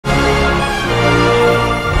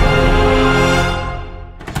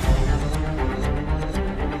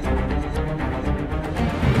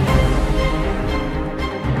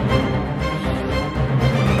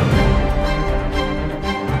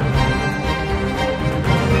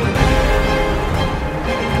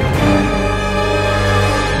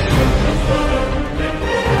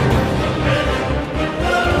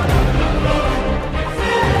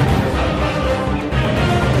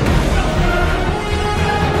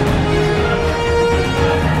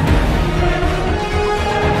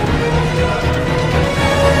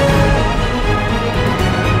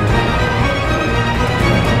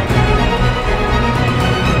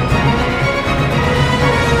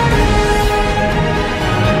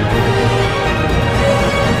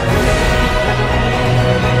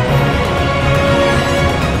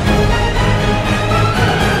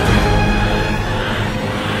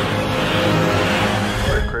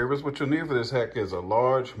you'll need for this hack is a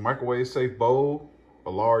large microwave safe bowl, a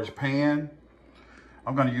large pan.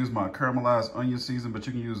 I'm gonna use my caramelized onion season, but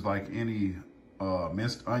you can use like any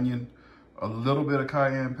minced onion, a little bit of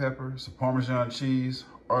cayenne pepper, some Parmesan cheese,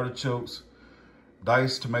 artichokes,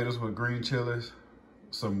 diced tomatoes with green chilies,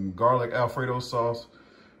 some garlic Alfredo sauce,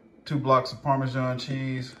 2 blocks of Parmesan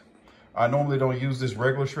cheese. I normally don't use this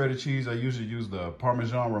regular shredded cheese. I usually use the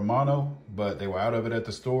Parmesan Romano, but they were out of it at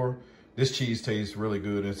the store. This cheese tastes really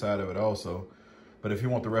good inside of it also. But if you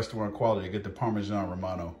want the restaurant quality, get the Parmesan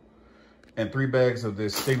Romano. And 3 bags of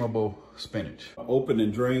this steamable spinach. Open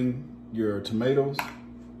and drain your tomatoes.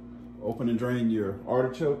 Open and drain your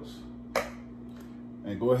artichokes.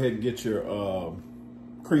 And go ahead and get your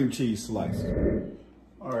cream cheese sliced.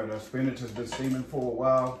 All right, our spinach has been steaming for a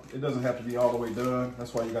while. It doesn't have to be all the way done.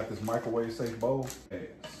 That's why you got this microwave safe bowl.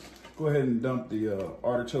 Go ahead and dump the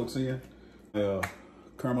artichokes in.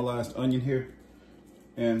 Caramelized onion here.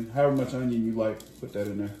 And however much onion you like, put that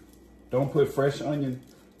in there. Don't put fresh onion,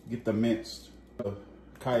 get the minced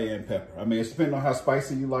cayenne pepper. I mean, it's depending on how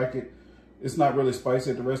spicy you like it. It's not really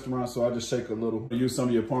spicy at the restaurant, so I just shake a little. Use some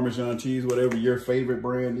of your Parmesan cheese, whatever your favorite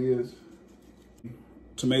brand is.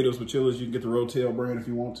 Tomatoes with chilies, you can get the Rotel brand if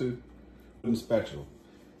you want to. And spatula.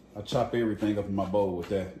 I chop everything up in my bowl with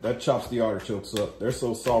that. That chops the artichokes up. They're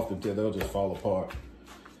so soft until they'll just fall apart.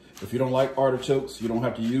 If you don't like artichokes, you don't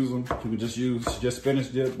have to use them. You can just use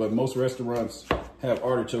spinach dip, but most restaurants have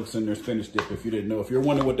artichokes in their spinach dip if you didn't know. If you're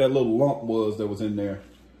wondering what that little lump was that was in there,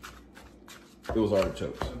 it was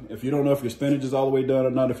artichokes. If you don't know if your spinach is all the way done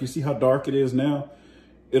or not, if you see how dark it is now,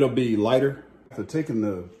 it'll be lighter. After taking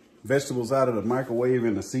the vegetables out of the microwave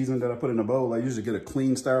and the seasoning that I put in the bowl, I usually get a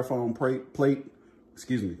clean styrofoam plate.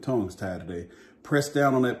 Excuse me, tongue's tied today. Press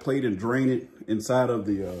down on that plate and drain it inside of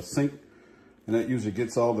the sink. And that usually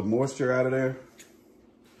gets all the moisture out of there.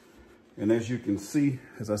 And as you can see,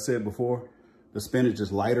 as I said before, the spinach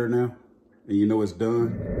is lighter now and you know it's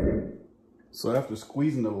done. So after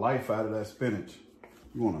squeezing the life out of that spinach,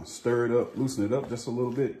 you want to stir it up, loosen it up just a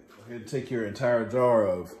little bit. Go ahead and take your entire jar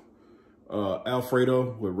of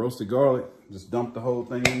Alfredo with roasted garlic. Just dump the whole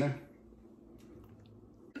thing in there.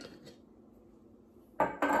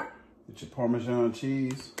 Get your Parmesan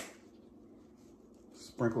cheese.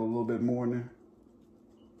 Sprinkle a little bit more in there.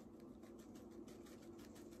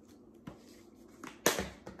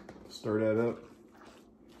 Stir that up.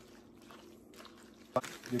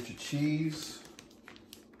 Get your cheese.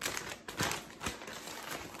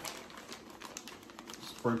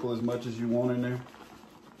 Sprinkle as much as you want in there.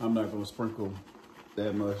 I'm not going to sprinkle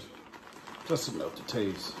that much. Just enough to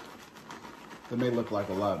taste. It may look like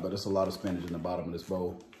a lot, but it's a lot of spinach in the bottom of this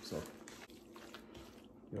bowl. So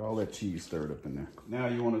get all that cheese stirred up in there. Now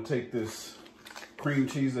you want to take this cream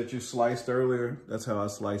cheese that you sliced earlier. That's how I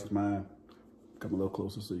sliced mine. Come a little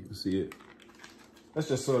closer so you can see it. Let's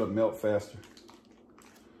just sort of melt faster.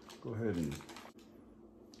 Go ahead and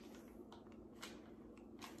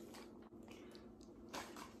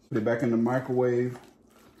put it back in the microwave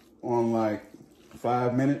on like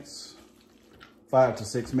 5 minutes, 5 to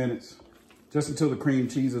 6 minutes, just until the cream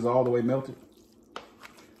cheese is all the way melted.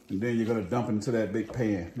 And then you're gonna dump it into that big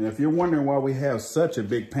pan. Now, if you're wondering why we have such a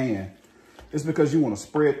big pan, it's because you wanna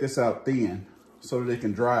spread this out thin so that it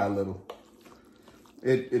can dry a little.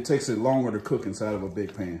 It takes it longer to cook inside of a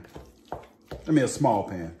big pan. I mean, a small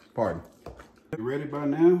pan, pardon. You ready by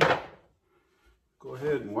now? Go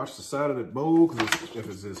ahead and watch the side of that bowl, because if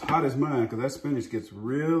it's as hot as mine, because that spinach gets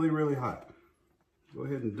really, really hot. Go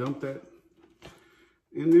ahead and dump that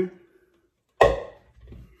in there.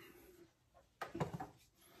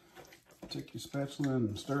 Take your spatula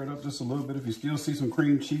and stir it up just a little bit. If you still see some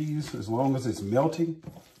cream cheese, as long as it's melting,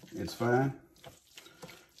 it's fine.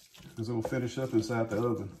 Because it'll finish up inside the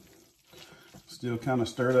oven. Still kind of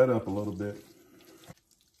stir that up a little bit.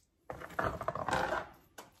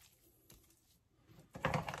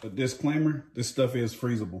 A disclaimer, this stuff is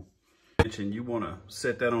freezable. And you want to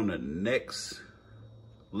set that on the next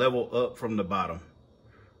level up from the bottom.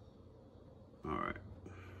 All right.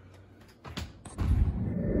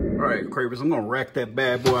 All right, cravers, I'm going to rack that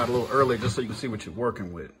bad boy out a little early just so you can see what you're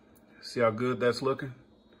working with. See how good that's looking?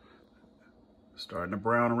 Starting to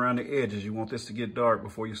brown around the edges. You want this to get dark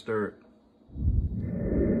before you stir it.